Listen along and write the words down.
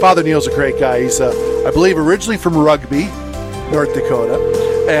Father Neil's a great guy. He's, I believe, originally from Rugby, North Dakota,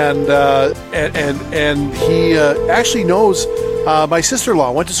 and he actually knows my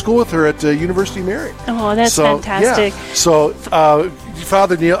sister-in-law. Went to school with her at University of Mary. Oh, that's fantastic. Yeah. So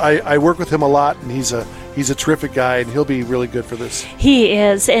Father Neil, I work with him a lot, and he's a terrific guy, and he'll be really good for this. He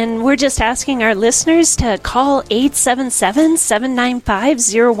is, and we're just asking our listeners to call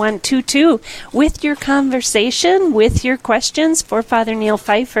 877-795-0122 with your conversation, with your questions for Father Neil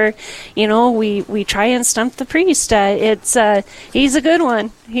Pfeiffer. You know, we try and stump the priest. He's a good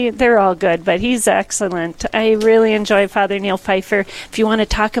one. They're all good, but he's excellent. I really enjoy Father Neil Pfeiffer. If you want to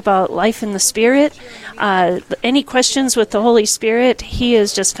talk about life in the Spirit, any questions with the Holy Spirit, he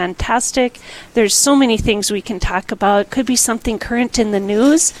is just fantastic. There's so many things we can talk about. Could be something current in the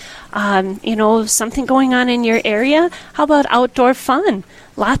news, something going on in your area. How about outdoor fun?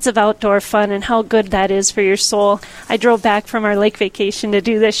 Lots of outdoor fun and how good that is for your soul. I drove back from our lake vacation to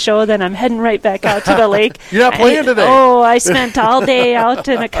do this show, then I'm heading right back out to the lake. You're not playing today. I spent all day out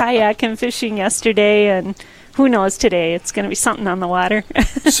in a kayak and fishing yesterday, and who knows today? It's going to be something on the water.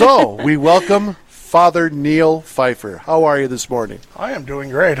 So, we welcome Father Neil Pfeiffer. How are you this morning? I am doing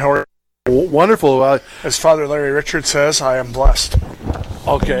great. How are you? Wonderful. As Father Larry Richard says, I am blessed.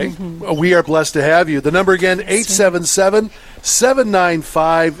 Okay. Mm-hmm. We are blessed to have you. The number again,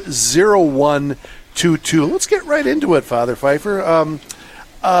 877-795-0122. Let's get right into it, Father Pfeiffer.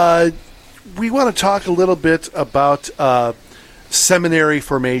 We want to talk a little bit about seminary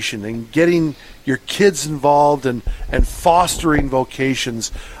formation and getting your kids involved and fostering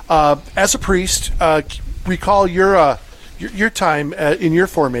vocations. As a priest, recall your time in your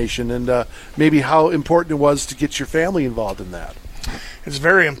formation and maybe how important it was to get your family involved in that. It's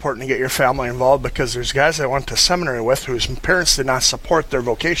very important to get your family involved because there's guys I went to seminary with whose parents did not support their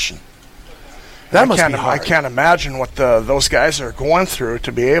vocation. That must be hard. I can't imagine what those guys are going through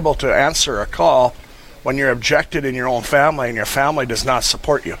to be able to answer a call when you're objected in your own family and your family does not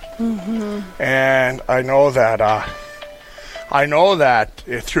support you. Mm-hmm. And I know that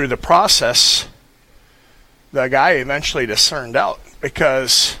through the process, the guy eventually discerned out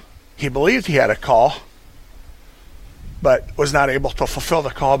because he believed he had a call, but was not able to fulfill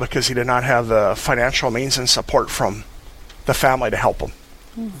the call because he did not have the financial means and support from the family to help him.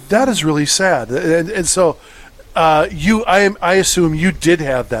 That is really sad. And so I assume you did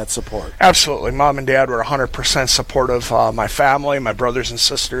have that support. Absolutely. Mom and Dad were 100% supportive. My family, my brothers and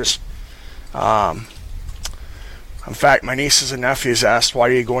sisters. In fact, my nieces and nephews asked, "Why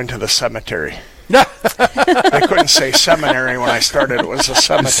are you going to the cemetery?" They couldn't say seminary when I started. It was a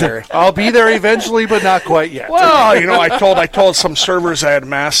cemetery. I'll be there eventually, but not quite yet. Well, I told some servers I had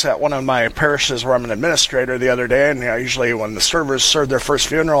mass at one of my parishes where I'm an administrator the other day, and usually when the servers serve their first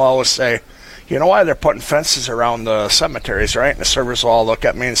funeral, I always say, "You know why they're putting fences around the cemeteries, right?" And the servers will all look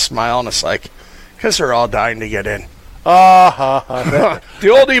at me and smile, and it's like, because they're all dying to get in. The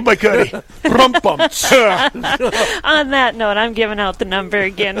oldie but goodie. On that note, I'm giving out the number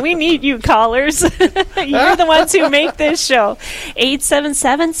again. We need you callers. You're the ones who make this show.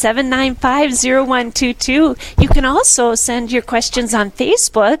 877-795-0122. You can also send your questions on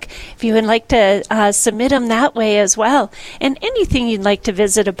Facebook if you would like to submit them that way as well. And anything you'd like to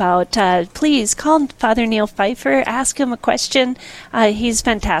visit about, please call Father Neil Pfeiffer. Ask him a question. He's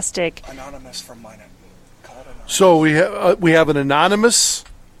fantastic. Anonymous from mine. So we have an anonymous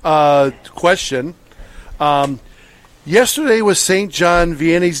question. Yesterday was St. John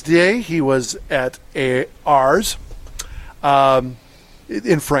Vianney's Day. He was at Ars in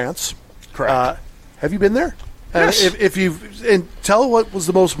France. Correct. Have you been there? Yes. And tell what was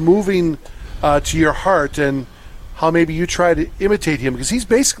the most moving to your heart and how maybe you try to imitate him, because he's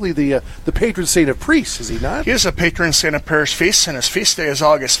basically the patron saint of priests, is he not? He is a patron saint of parish feasts, and his feast day is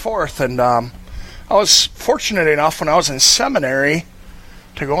August 4th. And I was fortunate enough when I was in seminary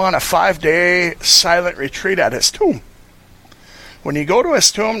to go on a 5-day silent retreat at his tomb. When you go to his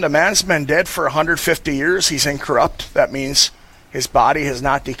tomb, the man's been dead for 150 years. He's incorrupt. That means his body has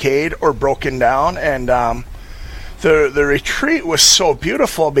not decayed or broken down. And the retreat was so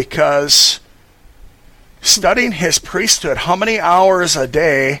beautiful because studying his priesthood, how many hours a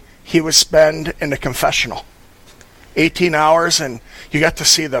day he would spend in the confessional. 18 hours, and you got to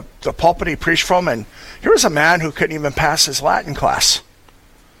see the pulpit he preached from, and here was a man who couldn't even pass his Latin class.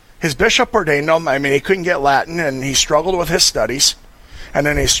 His bishop ordained him. I mean, he couldn't get Latin, and he struggled with his studies. And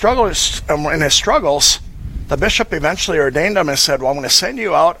in his struggles, the bishop eventually ordained him and said, "Well, I'm going to send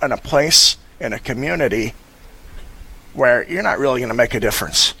you out in a place, in a community, where you're not really going to make a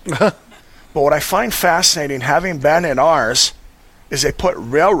difference." But what I find fascinating, having been in ours, is they put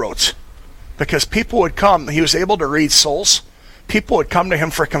railroads, because people would come. He was able to read souls. people would come to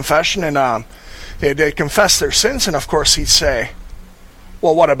him for confession, and they'd confess their sins, and of course he'd say,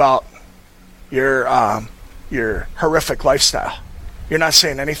 well, what about your horrific lifestyle? You're not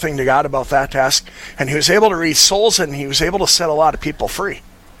saying anything to God about that task. And he was able to reach souls, and he was able to set a lot of people free.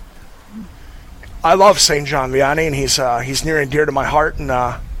 I love St. John Vianney, and he's near and dear to my heart.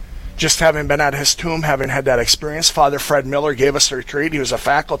 And just having been at his tomb, having had that experience, Father Fred Miller gave us a retreat. He was a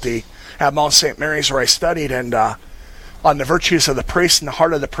faculty at Mount St. Mary's where I studied, and on the virtues of the priest and the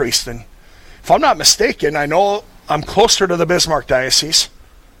heart of the priest. And if I'm not mistaken, I know I'm closer to the Bismarck Diocese.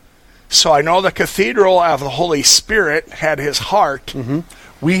 So I know the Cathedral of the Holy Spirit had his heart. Mm-hmm.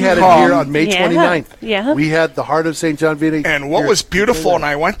 We had it here on May 29th. Yeah. We had the heart of St. John Vianney. And what was beautiful, and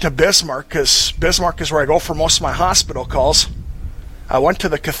I went to Bismarck, because Bismarck is where I go for most of my hospital calls. I went to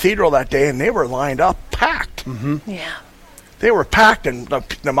the cathedral that day, and they were lined up, packed. Mm-hmm. Yeah. They were packed, and the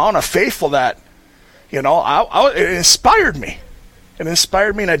amount of faithful that, it inspired me. It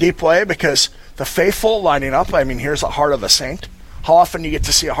inspired me in a deep way, because the faithful lining up, here's a heart of a saint. How often do you get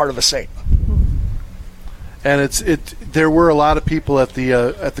to see a heart of a saint? And there were a lot of people at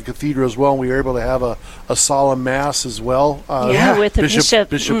the cathedral as well, and we were able to have a solemn mass as well. With the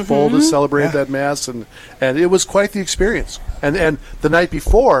bishop. Bishop Folda celebrated that mass, and it was quite the experience. And the night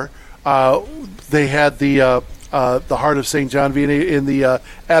before, they had the heart of St. John Vianney in the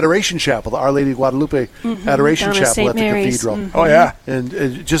Adoration Chapel, the Our Lady of Guadalupe Adoration Chapel at the cathedral. Mm-hmm. Oh yeah,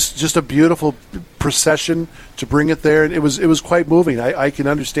 and just a beautiful procession to bring it there, and it was quite moving. I can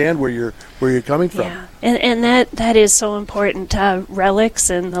understand where you're coming from. Yeah, and that is so important. Relics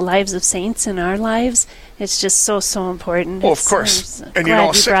and the lives of saints in our lives. It's just so important. Well, of course, and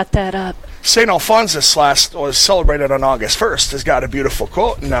glad you brought that up. St. Alphonsus was celebrated on August 1st. Has got a beautiful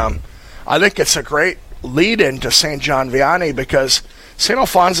quote, and I think it's a great lead into St. John Vianney, because St.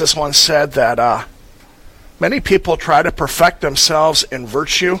 Alphonsus once said that many people try to perfect themselves in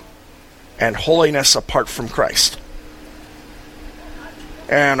virtue and holiness apart from Christ.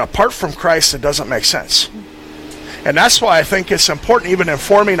 And apart from Christ, it doesn't make sense. And that's why I think it's important, even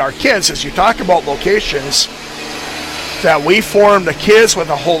informing our kids, as you talk about vocations, that we form the kids with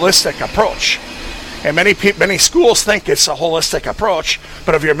a holistic approach. And many schools think it's a holistic approach,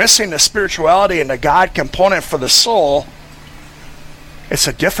 but if you're missing the spirituality and the God component for the soul, it's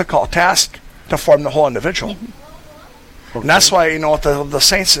a difficult task to form the whole individual. Okay. And that's why, the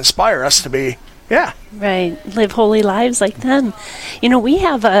saints inspire us to be, right, live holy lives like them. We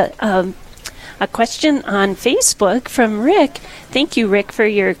have a question on Facebook from Rick. Thank you, Rick, for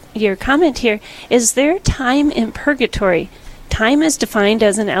your comment here. Is there time in purgatory? Time is defined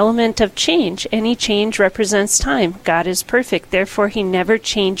as an element of change. Any change represents time. God is perfect, therefore he never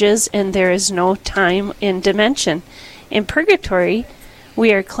changes, and there is no time in dimension. In purgatory,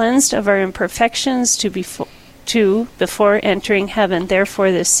 we are cleansed of our imperfections before entering heaven.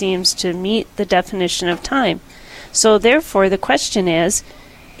 Therefore, this seems to meet the definition of time. So therefore, the question is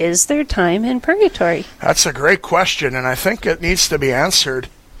there time in purgatory? That's a great question, and I think it needs to be answered,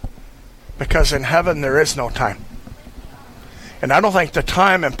 because in heaven there is no time. And I don't think the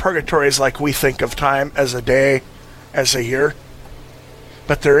time in purgatory is like we think of time, as a day, as a year.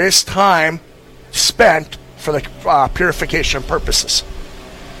 But there is time spent for the purification purposes.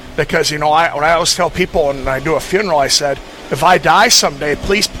 Because, when I always tell people when I do a funeral, I said, if I die someday,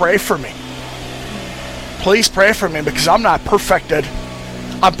 please pray for me. Please pray for me, because I'm not perfected.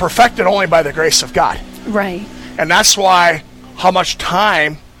 I'm perfected only by the grace of God. Right. And that's why how much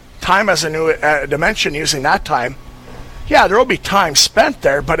time as a new dimension using that time. Yeah, there will be time spent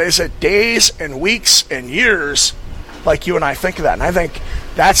there, but is it days and weeks and years like you and I think of that? And I think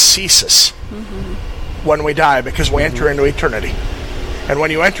that ceases when we die, because we enter into eternity. And when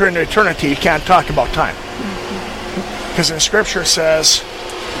you enter into eternity, you can't talk about time. Because in Scripture it says,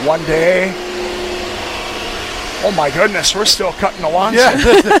 one day, oh my goodness, we're still cutting the lawns. Yeah,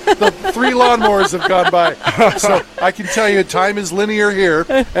 the 3 lawnmowers have gone by. So I can tell you time is linear here,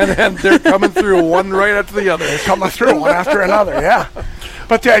 and then they're coming through one right after the other. They're coming through one after another, yeah.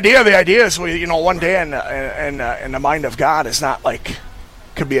 But the idea is, one day in the mind of God is not like,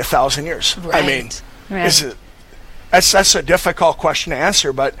 could be 1,000 years. Right. Is it? That's a difficult question to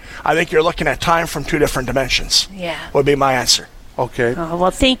answer, but I think you're looking at time from 2 different dimensions. Yeah. Would be my answer. Okay. Oh,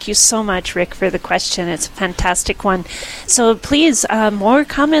 well, thank you so much, Rick, for the question. It's a fantastic one. So please, more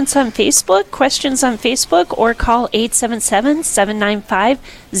comments on Facebook, questions on Facebook, or call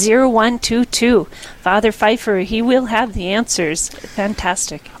 877-795-0122. Father Pfeiffer, he will have the answers.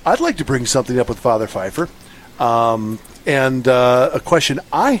 Fantastic. I'd like to bring something up with Father Pfeiffer. And a question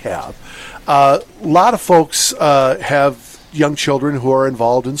I have. A lot of folks have young children who are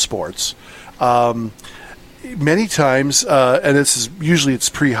involved in sports. many times, and this is usually it's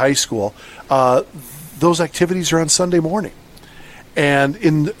pre-high school, those activities are on Sunday morning. And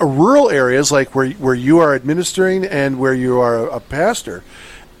in rural areas like where you are administering and where you are a pastor,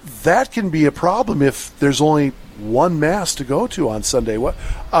 that can be a problem if there's only one mass to go to on Sunday.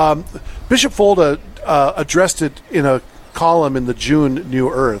 Bishop Folda addressed it in a column in the June New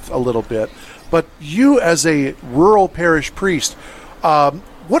Earth a little bit. But you, as a rural parish priest,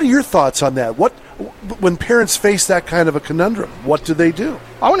 what are your thoughts on that? When parents face that kind of a conundrum, what do they do?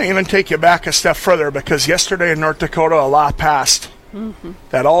 I want to even take you back a step further, because yesterday in North Dakota, a law passed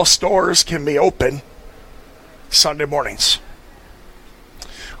that all stores can be open Sunday mornings.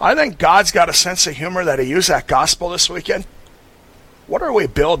 I think God's got a sense of humor that he used that gospel this weekend. What are we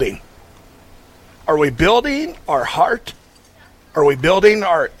building? Are we building our heart? Are we building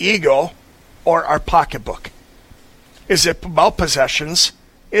our ego or our pocketbook? Is it about possessions?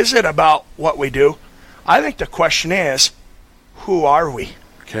 Is it about what we do? I think the question is, who are we?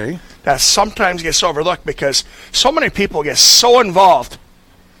 Okay. That sometimes gets overlooked because so many people get so involved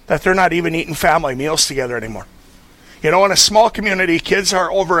that they're not even eating family meals together anymore. In a small community, kids are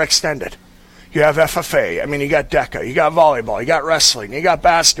overextended. You have FFA. I mean, you got DECA. You got volleyball. You got wrestling. You got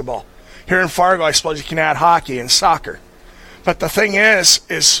basketball. Here in Fargo, I suppose you can add hockey and soccer. But the thing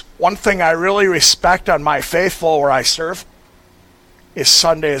is one thing I really respect on my faithful where I serve is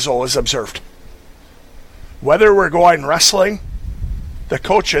Sunday is always observed. Whether we're going wrestling, the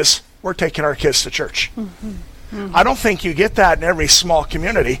coaches, we're taking our kids to church. I don't think you get that in every small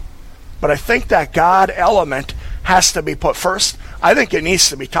community, but I think that God element has to be put first. I think it needs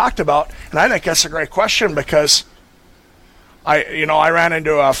to be talked about, and I think that's a great question because I ran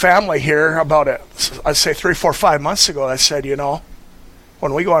into a family here about I'd say 3, 4, 5 months ago that said,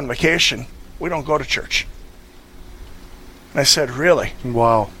 when we go on vacation, we don't go to church. And I said, really?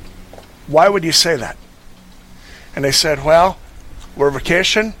 Wow. Why would you say that? And they said, well, our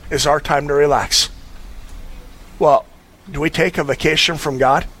vacation is our time to relax. Well, do we take a vacation from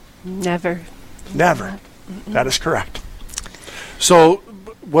God? Never. Never. That is correct. So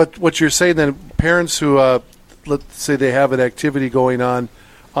what you're saying then, parents who, let's say they have an activity going on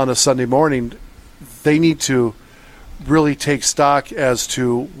a Sunday morning, they need to really take stock as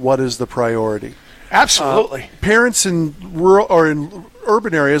to what is the priority. Absolutely. Parents in rural or in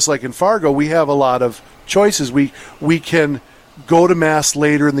urban areas like in Fargo, we have a lot of choices. We can go to Mass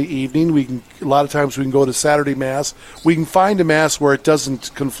later in the evening. A lot of times we can go to Saturday Mass. We can find a Mass where it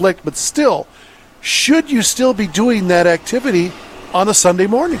doesn't conflict, but still, should you still be doing that activity on a Sunday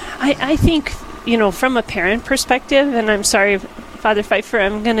morning? I think, from a parent perspective, and I'm sorry, Father Pfeiffer,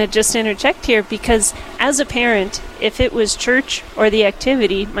 I'm going to just interject here, because as a parent, if it was church or the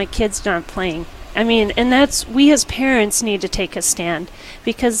activity, my kid's not playing. I mean, and we as parents need to take a stand,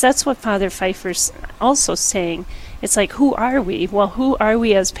 because that's what Father Pfeiffer's also saying. It's like, who are we? Well, who are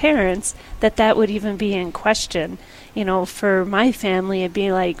we as parents that would even be in question? For my family, it'd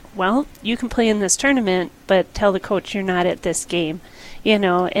be like, well, you can play in this tournament, but tell the coach you're not at this game,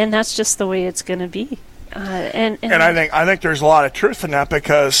 and that's just the way it's going to be. And I think there's a lot of truth in that,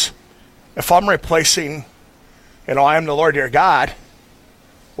 because if I'm replacing, I am the Lord your God,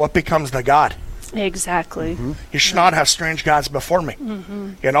 what becomes the God? Exactly. You should not have strange gods before me.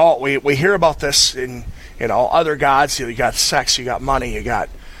 We hear about this in other gods. You got sex, you got money, you got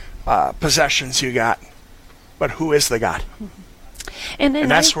possessions, but who is the God? And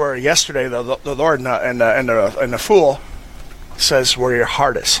that's where yesterday the Lord and the fool says where your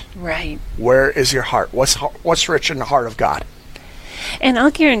heart is. Right. Where is your heart? What's rich in the heart of God? And I'll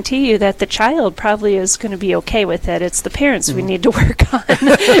guarantee you that the child probably is going to be okay with it. It's the parents we need to work on.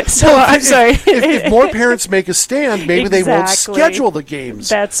 So I'm sorry. If more parents make a stand, maybe they won't schedule the games.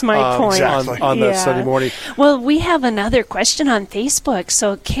 That's my point. On that Sunday morning. Well, we have another question on Facebook.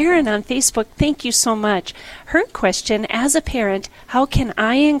 So Karen on Facebook, thank you so much. Her question, as a parent, how can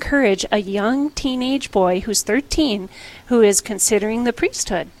I encourage a young teenage boy who's 13 who is considering the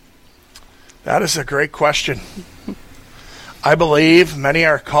priesthood? That is a great question. I believe many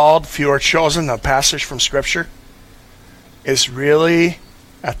are called, few are chosen. The passage from Scripture is really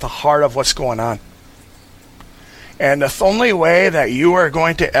at the heart of what's going on. And the only way that you are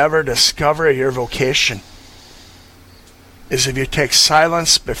going to ever discover your vocation is if you take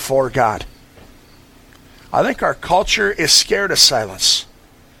silence before God. I think our culture is scared of silence.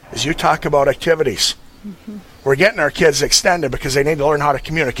 As you talk about activities, we're getting our kids extended because they need to learn how to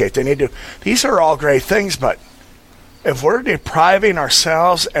communicate. These are all great things, but if we're depriving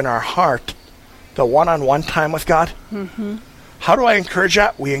ourselves and our heart the one-on-one time with God, how do I encourage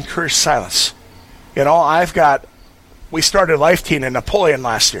that? We encourage silence. We started Life Teen in Napoleon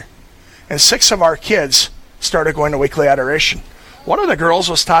last year, and 6 of our kids started going to weekly adoration. One of the girls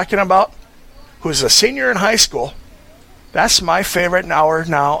was talking about, who's a senior in high school, that's my favorite hour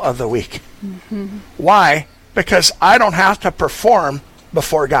now of the week. Mm-hmm. Why? Because I don't have to perform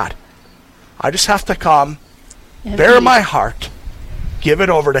before God. I just have to come, bare my heart, give it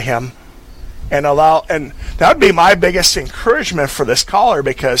over to Him, and allow. And that would be my biggest encouragement for this caller,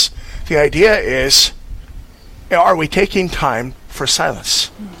 because the idea is, are we taking time for silence?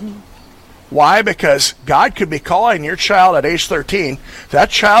 Mm-hmm. Why? Because God could be calling your child at age 13. That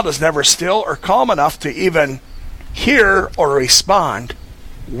child is never still or calm enough to even hear or respond.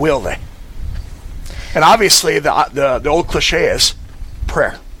 Will they? And obviously, the old cliche is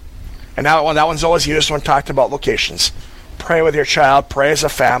prayer. And that one's always used when talked about vocations. Pray with your child. Pray as a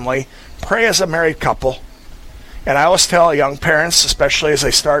family. Pray as a married couple. And I always tell young parents, especially as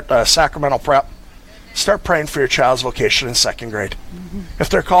they start sacramental prep, start praying for your child's vocation in 2nd grade. Mm-hmm. If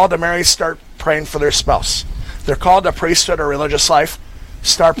they're called to marry, start praying for their spouse. If they're called to priesthood or religious life,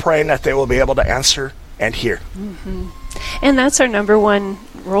 start praying that they will be able to answer and hear. Mm-hmm. And that's our number one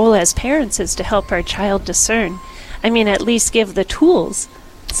role as parents, is to help our child discern. I mean, at least give the tools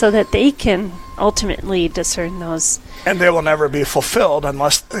so that they can ultimately discern those. And they will never be fulfilled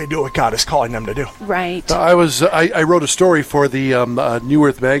unless they do what God is calling them to do. Right. I wrote a story for the New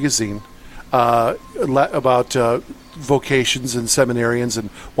Earth magazine about vocations and seminarians, and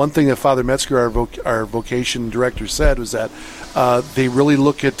one thing that Father Metzger, our vocation director, said was that they really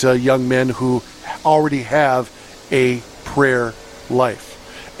look at young men who already have a prayer life,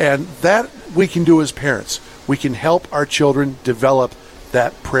 and that we can do as parents. We can help our children develop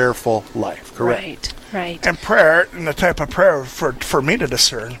that prayerful life. Correct. Right. And prayer, and the type of prayer for me to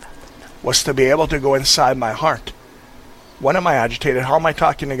discern, was to be able to go inside my heart. When am I agitated? How am I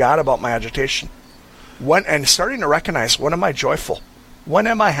talking to God about my agitation? And starting to recognize, when am I joyful? When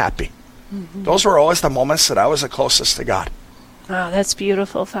am I happy? Mm-hmm. Those were always the moments that I was the closest to God. Oh, that's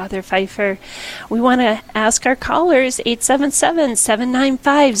beautiful, Father Pfeiffer. We want to ask our callers,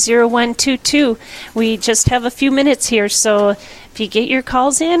 877-795-0122. We just have a few minutes here, so if you get your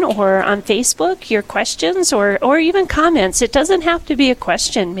calls in, or on Facebook, your questions, or even comments, it doesn't have to be a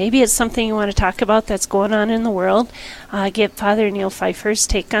question. Maybe it's something you want to talk about that's going on in the world. Get Father Neil Pfeiffer's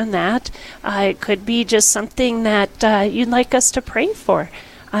take on that. It could be just something that you'd like us to pray for.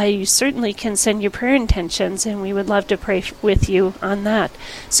 You certainly can send your prayer intentions, and we would love to pray with you on that.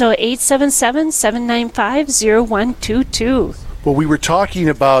 So 877-795-0122. Well, we were talking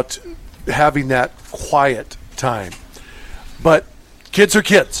about having that quiet time. But kids are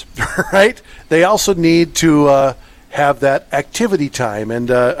kids, right? They also need to have that activity time and,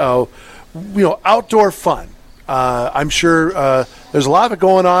 outdoor fun. I'm sure there's a lot of it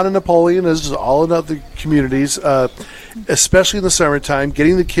going on in Napoleon. This is all in other communities, especially in the summertime,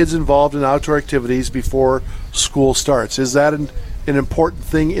 getting the kids involved in outdoor activities before school starts. Is that an important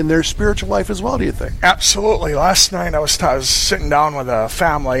thing in their spiritual life as well, do you think? Absolutely. Last night I was sitting down with a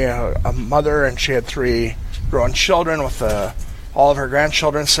family, a mother, and she had 3 grown children with all of her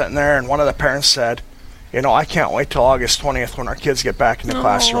grandchildren sitting there, and one of the parents said, I can't wait till August 20th when our kids get back in the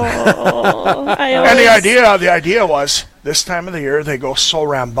classroom. And the idea was, this time of the year they go so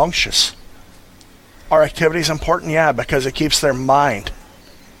rambunctious. Are activities important? Yeah, because it keeps their mind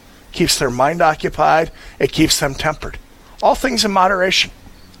occupied. It keeps them tempered. All things in moderation.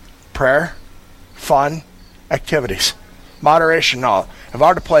 Prayer, fun, activities. Moderation. Now, if I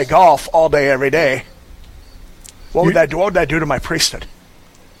were to play golf all day, every day, what would that do to my priesthood?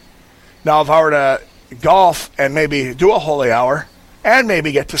 Now, if I were to golf and maybe do a holy hour and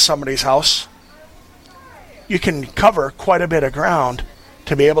maybe get to somebody's house, you can cover quite a bit of ground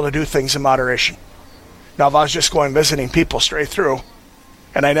to be able to do things in moderation. Now, if I was just going visiting people straight through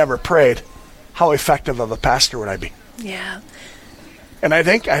and I never prayed, how effective of a pastor would I be? Yeah. And I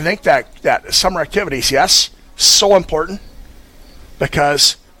think that summer activities, yes, so important,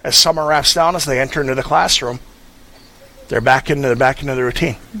 because as summer wraps down, as they enter into the classroom, they're back into the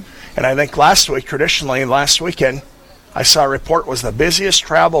routine. Mm-hmm. And I think last weekend, I saw a report was the busiest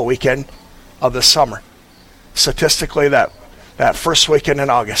travel weekend of the summer. Statistically, that first weekend in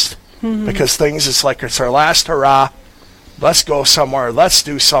August. Mm-hmm. Because it's like it's our last hurrah. Let's go somewhere. Let's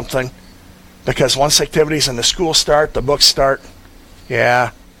do something. Because once activities in the school start, the books start,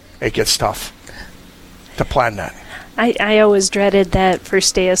 it gets tough to plan that. I always dreaded that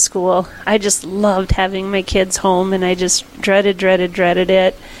first day of school. I just loved having my kids home, and I just dreaded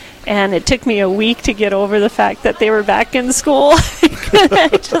it. And it took me a week to get over the fact that they were back in school.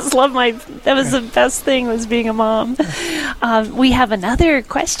 I just love that was the best thing, was being a mom. We have another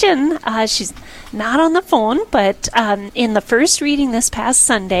question. She's not on the phone, but in the first reading this past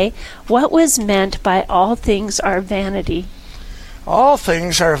Sunday, what was meant by all things are vanity? All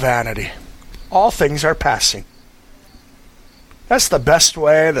things are vanity. All things are passing. That's the best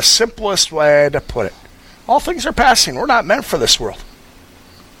way, the simplest way to put it. All things are passing. We're not meant for this world.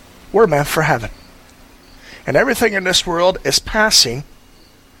 We're meant for heaven. And everything in this world is passing.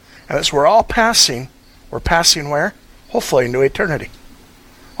 And as we're all passing, we're passing where? Hopefully into eternity.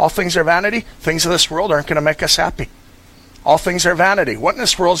 All things are vanity. Things of this world aren't going to make us happy. All things are vanity. What in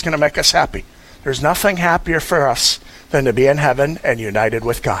this world is going to make us happy? There's nothing happier for us than to be in heaven and united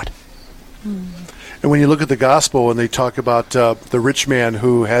with God. And when you look at the gospel, and they talk about the rich man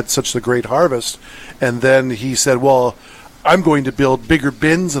who had such a great harvest, and then he said, well, I'm going to build bigger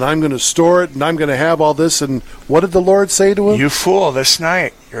bins, and I'm going to store it, and I'm going to have all this. And what did the Lord say to him? You fool, this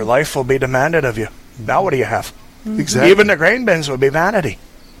night your life will be demanded of you. Now what do you have? Exactly. Even the grain bins would be vanity.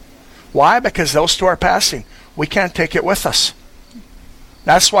 Why? Because those two are passing. We can't take it with us.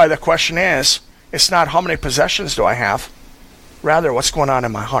 That's why the question is, it's not how many possessions do I have, rather what's going on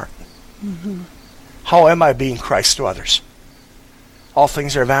in my heart. Mm-hmm. How am I being Christ to others? All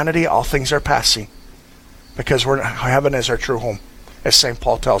things are vanity, all things are passing. Because heaven is our true home, as St.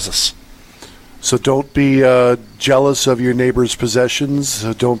 Paul tells us. So don't be jealous of your neighbor's possessions.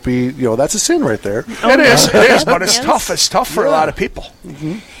 Don't be, that's a sin right there. It is, but it's tough. It's tough for a lot of people.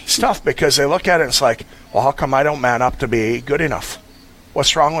 Mm-hmm. It's tough because they look at it and it's like, well, how come I don't man up to be good enough?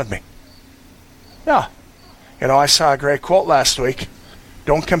 What's wrong with me? Yeah. I saw a great quote last week.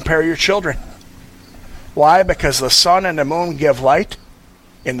 Don't compare your children. Why? Because the sun and the moon give light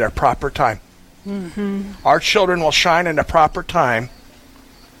in their proper time. Mm-hmm. Our children will shine in the proper time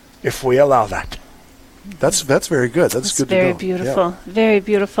if we allow that. That's very good. That's good to know. Very beautiful. Yeah. Very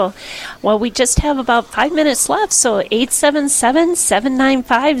beautiful. Well, we just have about 5 minutes left, so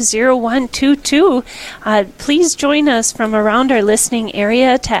 877-795-0122. Please join us from around our listening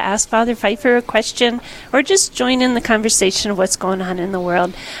area to ask Father Pfeiffer a question, or just join in the conversation of what's going on in the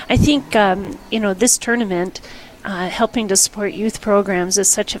world. I think, this tournament, helping to support youth programs, is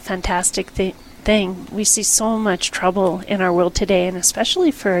such a fantastic thing. We see so much trouble in our world today, and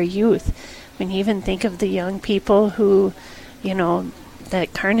especially for our youth. When you even think of the young people who,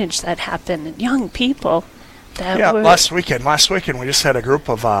 that carnage that happened, and young people that were... Last weekend we just had a group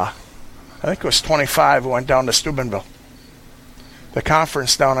of, I think it was 25 who went down to Steubenville. The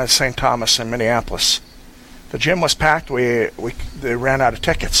conference down at St. Thomas in Minneapolis. The gym was packed. They ran out of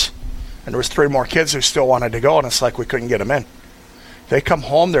tickets. And there was 3 more kids who still wanted to go, and it's like we couldn't get them in. They come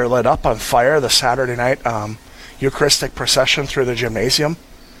home, they're lit up on fire. The Saturday night Eucharistic procession through the gymnasium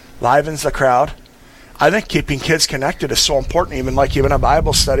livens the crowd. I think keeping kids connected is so important, even a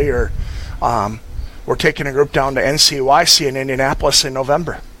Bible study, or we're taking a group down to NCYC in Indianapolis in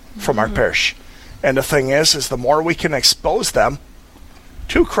November from our parish. And the thing is the more we can expose them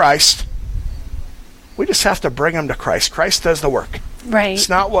to Christ, we just have to bring them to Christ. Christ does the work. Right. It's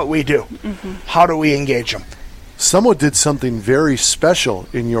not what we do. Mm-hmm. How do we engage them? Someone did something very special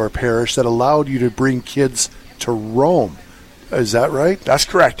in your parish that allowed you to bring kids to Rome. Is that right? That's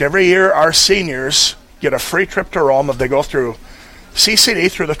correct. Every year, our seniors get a free trip to Rome if they go through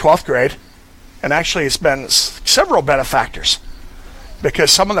CCD through the 12th grade. And actually, it's been several benefactors,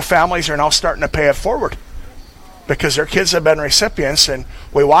 because some of the families are now starting to pay it forward because their kids have been recipients. And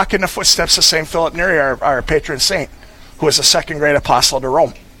we walk in the footsteps of St. Philip Neri, our patron saint, who was a 2nd grade apostle to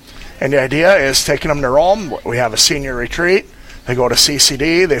Rome. And the idea is taking them to Rome. We have a senior retreat. They go to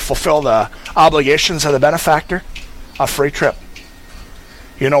CCD. They fulfill the obligations of the benefactor. A free trip.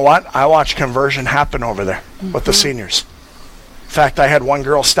 You know what? I watch conversion happen over there with the seniors. In fact, I had one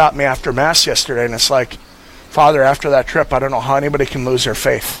girl stop me after Mass yesterday, and it's like, Father, after that trip, I don't know how anybody can lose their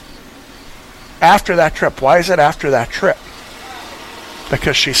faith. After that trip. Why is it after that trip?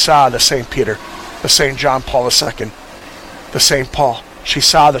 Because she saw the St. Peter, the St. John Paul II, the St. Paul. She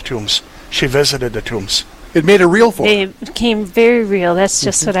saw the tombs. She visited the tombs. It made it real for her. They became very real. That's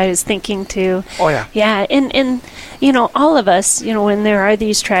just what I was thinking too. Oh, yeah. Yeah, and all of us, when there are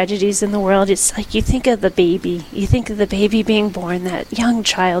these tragedies in the world, it's like you think of the baby. You think of the baby being born, that young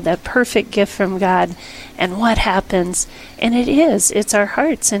child, that perfect gift from God, and what happens. And it's our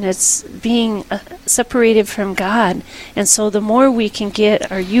hearts, and it's being separated from God. And so the more we can get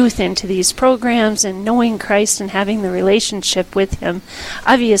our youth into these programs and knowing Christ and having the relationship with Him,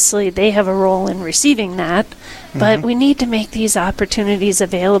 obviously they have a role in receiving that. that, but we need to make these opportunities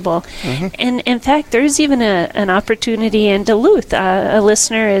available. And in fact, there's even an opportunity in Duluth. A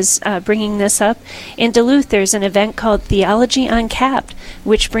listener is bringing this up. In Duluth, there's an event called Theology Uncapped,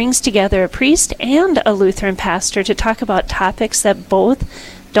 which brings together a priest and a Lutheran pastor to talk about topics that both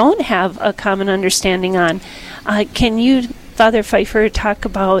don't have a common understanding on. Can you, Father Pfeiffer, talk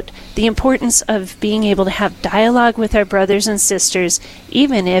about the importance of being able to have dialogue with our brothers and sisters,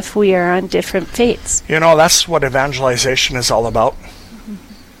 even if we are on different faiths? That's what evangelization is all about.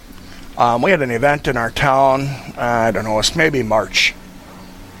 We had an event in our town, I don't know, it's maybe March.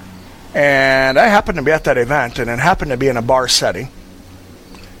 And I happened to be at that event, and it happened to be in a bar setting.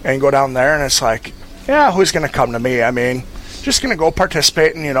 And you go down there, and it's like, yeah, who's going to come to me? I mean, just going to go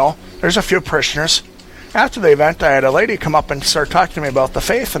participate, and, there's a few parishioners. After the event, I had a lady come up and start talking to me about the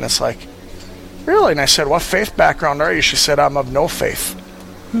faith, and it's like, really? And I said, what faith background are you? She said, I'm of no faith.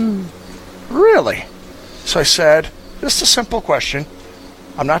 Really? So I said, just a simple question.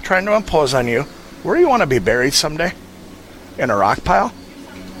 I'm not trying to impose on you. Where do you want to be buried someday? In a rock pile?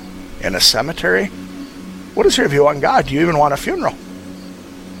 In a cemetery? What is your view on God? Do you even want a funeral?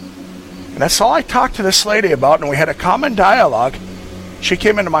 And that's all I talked to this lady about, and we had a common dialogue. She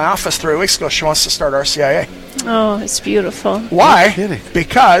came into my office 3 weeks ago. She wants to start RCIA. Oh, it's beautiful. Why? No kidding.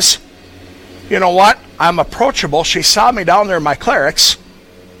 Because, you know what? I'm approachable. She saw me down there in my clerics.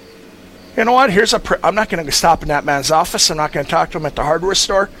 You know what? I'm not going to stop in that man's office. I'm not going to talk to him at the hardware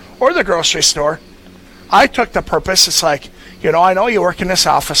store or the grocery store. I took the purpose. It's like, I know you work in this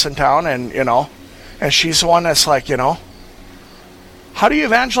office in town, and, and she's the one that's like, how do you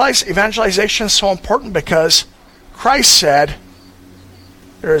evangelize? Evangelization is so important because Christ said,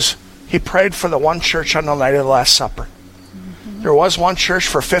 he prayed for the one church on the night of the Last Supper. There was one church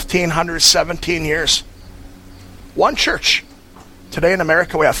for 1,517 years. One church. Today in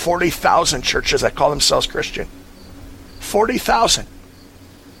America we have 40,000 churches that call themselves Christian. 40,000.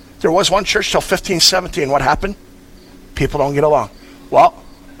 There was one church till 1517. What happened? People don't get along. Well,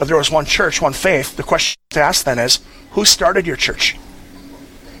 if there was one church, one faith, the question to ask then is, who started your church?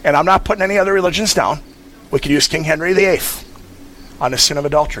 And I'm not putting any other religions down. We could use King Henry VIII on the sin of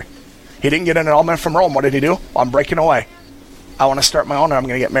adultery. He didn't get an annulment from Rome. What did he do? Well, I'm breaking away. I want to start my own, and I'm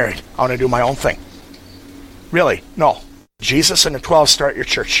going to get married. I want to do my own thing. Really? No. Jesus and the 12 start your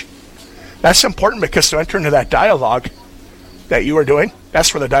church. That's important because to enter into that dialogue that you are doing,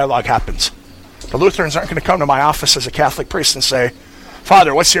 that's where the dialogue happens. The Lutherans aren't going to come to my office as a Catholic priest and say,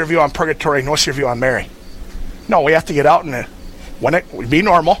 Father, what's your view on purgatory and what's your view on Mary? No, we have to get out and be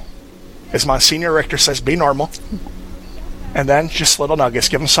normal. As Monsignor Richter says, be normal. And then just little nuggets.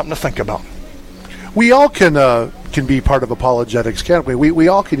 Give them something to think about. We all can be part of apologetics, can't we? We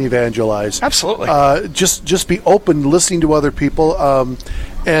all can evangelize. Absolutely. Just be open, listening to other people,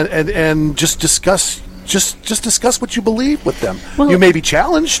 and just discuss what you believe with them. Well, you may be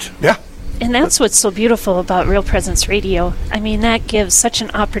challenged. Yeah. And that's what's so beautiful about Real Presence Radio. I mean, that gives such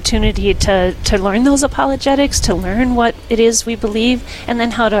an opportunity to learn those apologetics, to learn what it is we believe, and then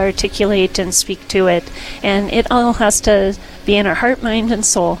how to articulate and speak to it. And it all has to be in our heart, mind, and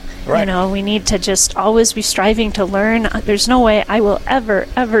soul. Right. We need to just always be striving to learn. There's no way I will ever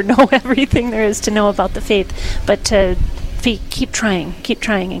know everything there is to know about the faith, but to keep trying,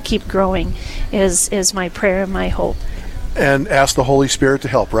 and keep growing is my prayer and my hope. And ask the Holy Spirit to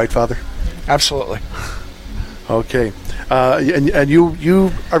help, right, Father? Absolutely. Okay. And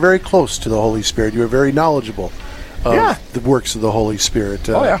you are very close to the Holy Spirit. You are very knowledgeable of the works of the Holy Spirit.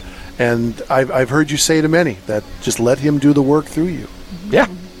 Oh, yeah. And I've heard you say to many that just let him do the work through you. Yeah.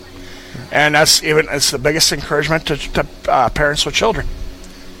 And it's the biggest encouragement to parents with children.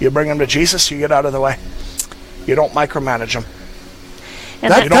 You bring them to Jesus, you get out of the way. You don't micromanage them.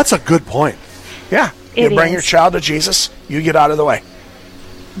 And That's a good point. Yeah. You bring your child to Jesus, you get out of the way.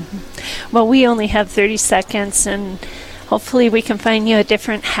 Well, we only have 30 seconds, and hopefully we can find you a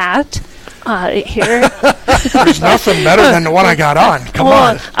different hat here. There's nothing better than the one I got on. Come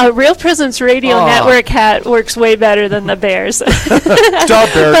on. A Real Presence Radio Network hat works way better than the Bears. Duh,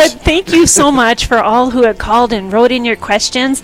 Bears. But thank you so much for all who have called and wrote in your questions.